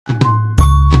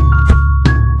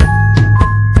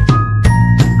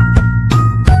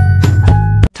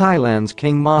Thailand's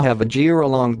King Maha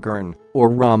Vajiralongkorn, or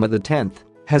Rama X,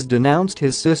 has denounced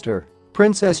his sister,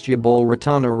 Princess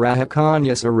Jebolratana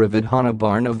Rahakanya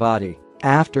Sarivaddhanabarnavati,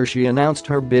 after she announced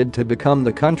her bid to become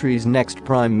the country's next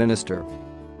prime minister.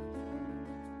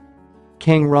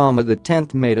 King Rama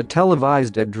X made a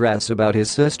televised address about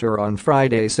his sister on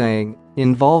Friday saying,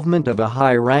 "Involvement of a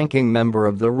high-ranking member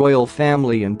of the royal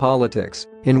family in politics,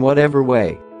 in whatever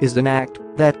way, is an act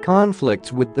that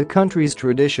conflicts with the country's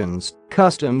traditions,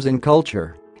 customs and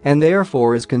culture, and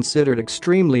therefore is considered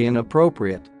extremely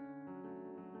inappropriate."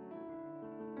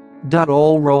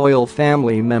 All royal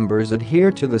family members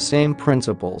adhere to the same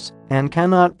principles and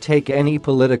cannot take any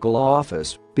political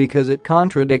office because it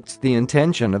contradicts the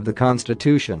intention of the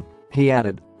Constitution, he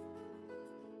added.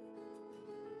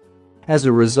 As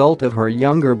a result of her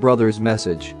younger brother's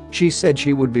message, she said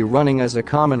she would be running as a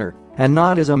commoner and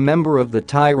not as a member of the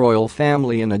Thai royal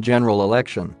family in a general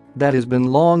election that has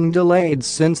been long delayed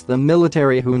since the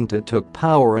military junta took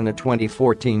power in a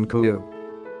 2014 coup.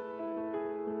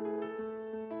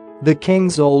 The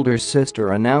king's older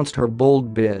sister announced her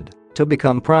bold bid to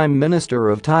become Prime Minister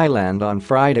of Thailand on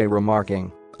Friday,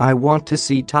 remarking, "I want to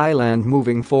see Thailand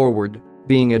moving forward,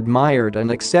 being admired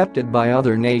and accepted by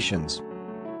other nations.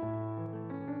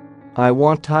 I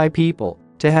want Thai people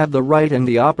to have the right and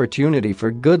the opportunity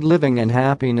for good living and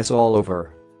happiness all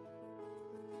over.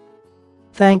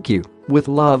 Thank you, with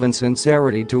love and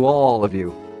sincerity to all of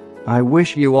you. I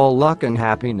wish you all luck and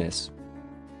happiness."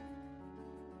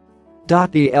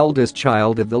 The eldest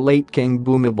child of the late King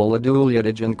Bhumibol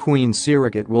Adulyadej and Queen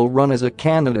Sirikit will run as a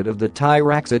candidate of the Thai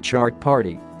Raksa Chart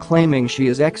Party, claiming she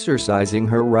is exercising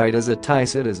her right as a Thai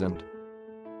citizen.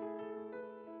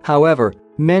 However,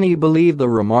 many believe the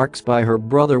remarks by her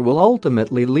brother will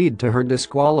ultimately lead to her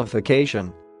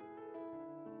disqualification.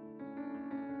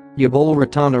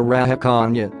 Jebolratana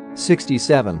Rahakanya,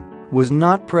 67, was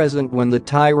not present when the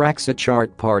Thai Raksa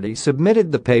Chart Party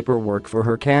submitted the paperwork for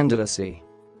her candidacy.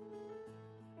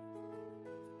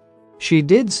 She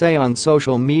did say on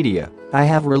social media, "I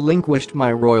have relinquished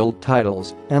my royal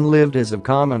titles and lived as a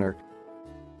commoner.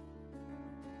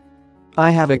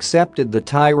 I have accepted the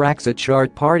Thai Raksa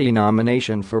Chart Party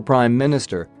nomination for Prime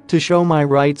Minister to show my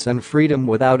rights and freedom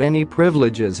without any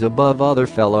privileges above other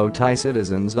fellow Thai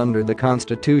citizens under the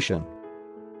Constitution."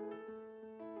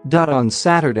 On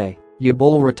Saturday,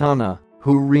 Jebolratana,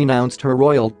 who renounced her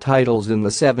royal titles in the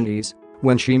 70s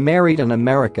when she married an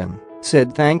American,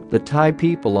 said thanked the Thai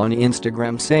people on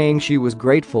Instagram, saying she was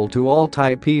grateful to all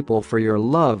Thai people for your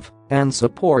love and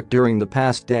support during the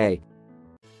past day.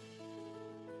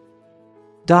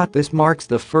 This marks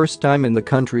the first time in the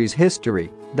country's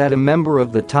history that a member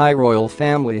of the Thai royal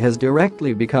family has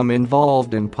directly become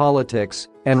involved in politics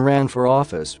and ran for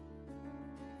office.